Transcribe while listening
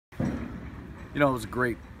It was a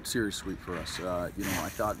great series sweep for us. I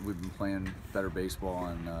thought we'd been playing better baseball,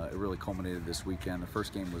 and it really culminated this weekend. The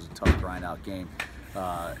first game was a tough, grind-out game,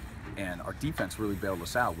 uh, and our defense really bailed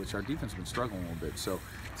us out, which our defense has been struggling a little bit. So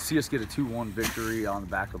to see us get a 2-1 victory on the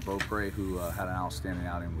back of Beaupre, who had an outstanding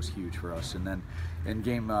outing, was huge for us. And then in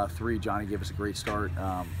game three, Johnny gave us a great start,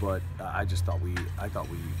 but I thought we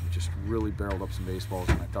just really barreled up some baseballs,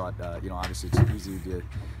 and I thought, obviously it's easy to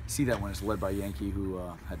see that when it's led by Yankee, who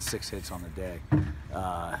had 6 hits on the day.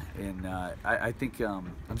 I think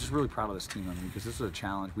I'm just really proud of this team. Because this was a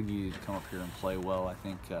challenge. We needed to come up here and play well, I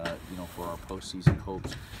think, for our postseason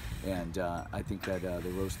hopes. And I think that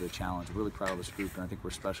they rose to the challenge. I'm really proud of this group, and I think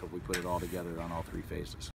we're special if we put it all together on all 3 phases.